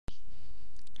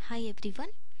Hi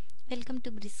everyone, welcome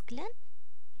to brisklearn.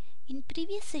 In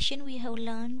previous session we have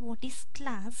learned what is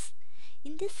class.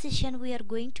 In this session we are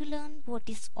going to learn what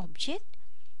is object.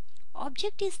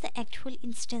 Object is the actual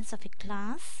instance of a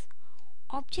class.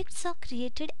 Objects are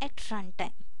created at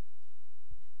runtime.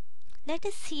 Let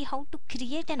us see how to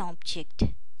create an object.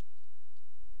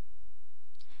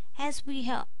 As we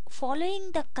have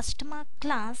following the customer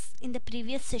class in the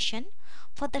previous session,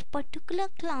 for that particular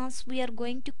class we are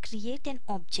going to create an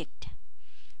object.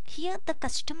 Here the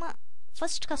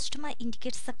first customer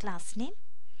indicates the class name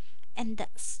and the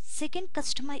second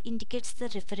customer indicates the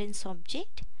reference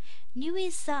object. New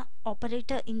is the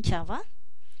operator in Java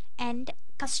and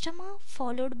customer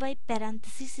followed by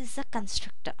parenthesis is the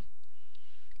constructor.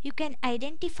 You can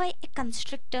identify a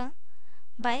constructor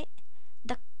by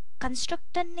the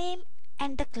constructor name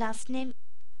and the class name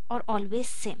are always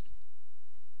same.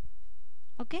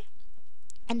 Okay,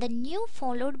 and the new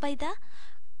followed by the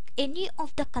any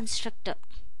of the constructor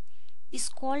is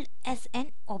called as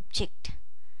an object,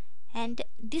 and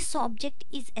this object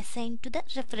is assigned to the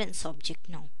reference object.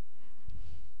 Now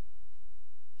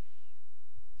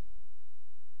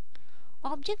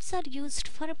objects are used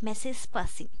for message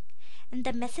passing, and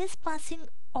the message passing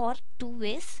are two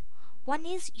ways. One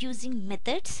is using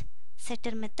methods,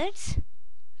 setter methods.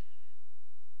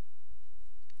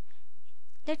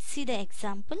 Let's see the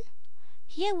example.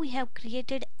 Here we have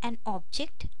created an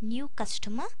object new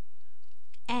customer,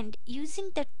 and using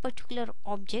that particular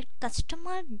object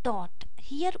customer dot,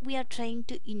 here we are trying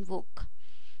to invoke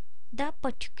the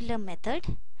particular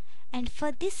method, and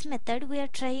for this method we are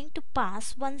trying to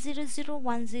pass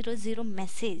 100,100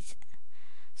 message.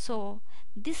 So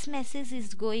this message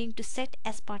is going to set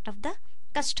as part of the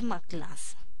customer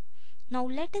class. Now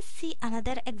let us see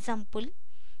another example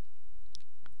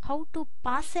how to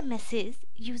pass a message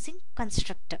using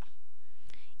constructor.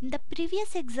 In the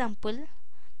previous example,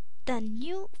 the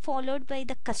new followed by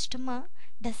the customer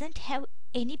doesn't have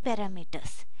any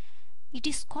parameters. It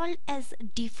is called as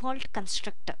default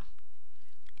constructor,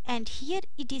 and here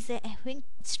it is having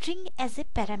string as a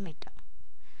parameter.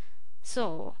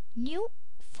 So new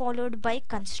followed by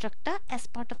constructor, as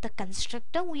part of the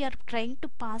constructor we are trying to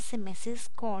pass a message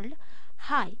called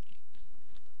hi.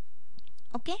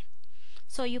 Okay,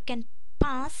 so you can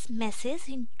pass message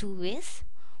in two ways.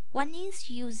 One is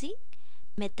using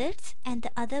methods and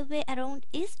the other way around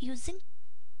is using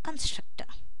constructor.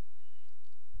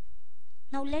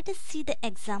 Now let us see the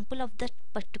example of that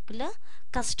particular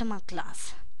customer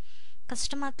class.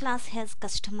 Customer class has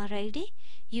customer ID,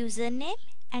 username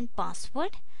and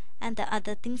password, and the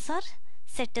other things are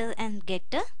setter and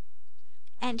getter.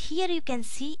 And here you can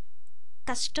see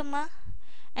customer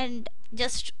and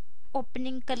just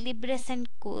opening curly brace and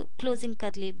closing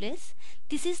curly brace.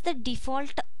 This is the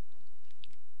default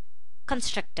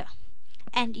constructor,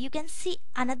 and you can see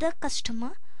another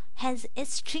customer has a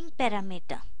string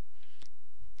parameter.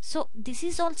 So this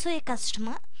is also a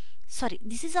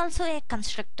this is also a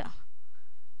constructor,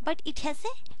 but it has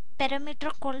a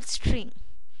parameter called string.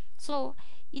 So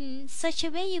in such a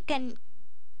way you can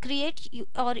create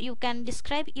or you can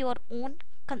describe your own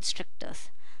constructors.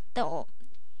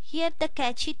 Here the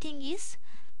catchy thing is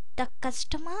the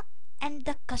customer and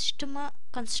the customer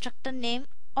constructor name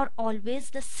are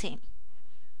always the same.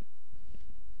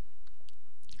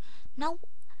 Now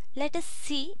let us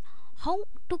see how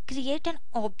to create an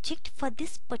object for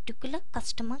this particular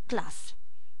customer class.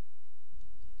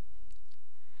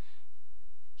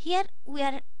 Here we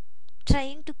are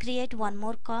trying to create one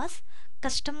more class,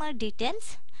 customer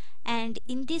details, and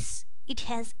in this it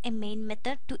has a main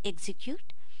method to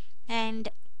execute. And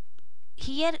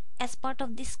here as part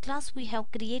of this class we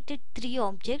have created three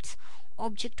objects,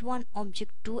 object 1,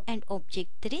 object 2 and object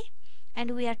 3,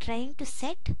 and we are trying to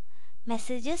set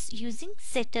messages using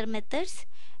setter methods.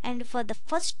 And for the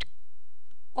first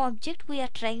object we are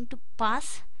trying to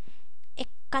pass a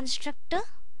constructor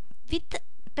with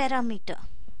parameter.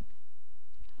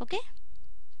 Okay,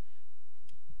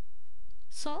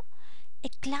 so a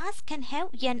class can have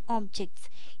n objects.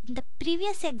 In the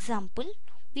previous example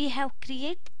we have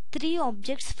created three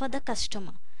objects for the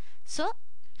customer. So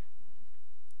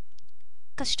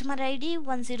customer ID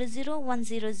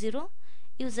 100,100,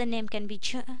 username can be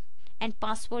John and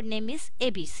password name is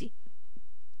ABC.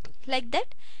 Like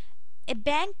that, a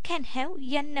bank can have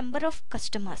n number of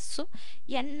customers, so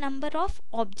n number of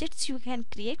objects you can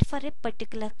create for a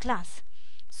particular class.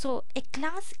 So a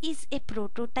class is a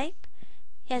prototype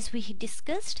as we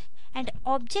discussed, and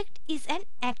object is an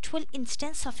actual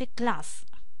instance of a class.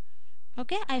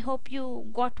 Okay, I hope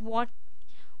you got what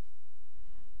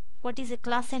is a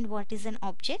class and what is an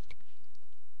object.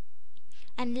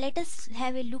 And let us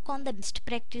have a look on the best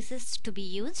practices to be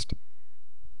used.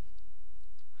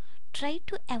 Try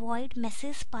to avoid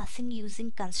message passing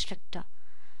using constructor.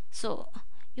 So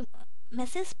you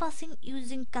message passing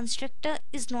using constructor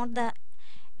is not the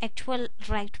actual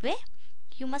right way.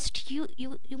 You must you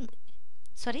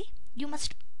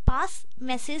must pass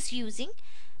message using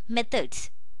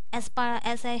methods, as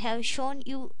I have shown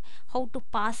you how to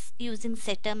pass using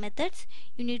setter methods.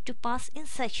 You need to pass in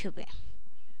such a way.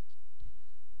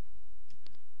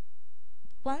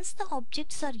 Once the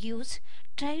objects are used,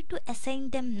 try to assign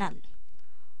them null.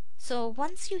 So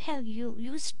once you have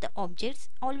used the objects,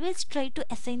 always try to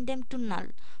assign them to null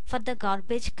for the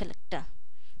garbage collector,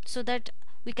 so that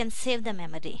we can save the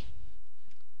memory.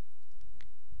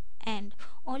 And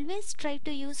always try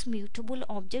to use mutable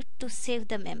object to save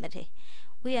the memory.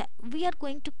 We are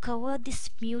going to cover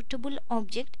this mutable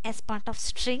object as part of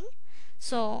string,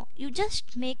 so you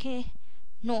just make a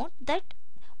note that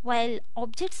while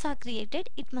objects are created,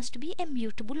 it must be a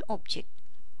mutable object.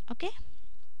 Okay,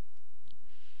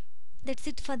 that's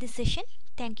it for this session.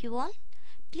 Thank you all.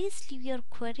 Please leave your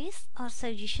queries or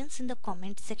suggestions in the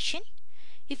comment section.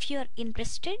 If you are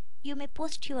interested, you may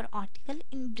post your article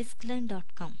in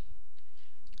brisklearn.com.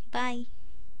 Bye.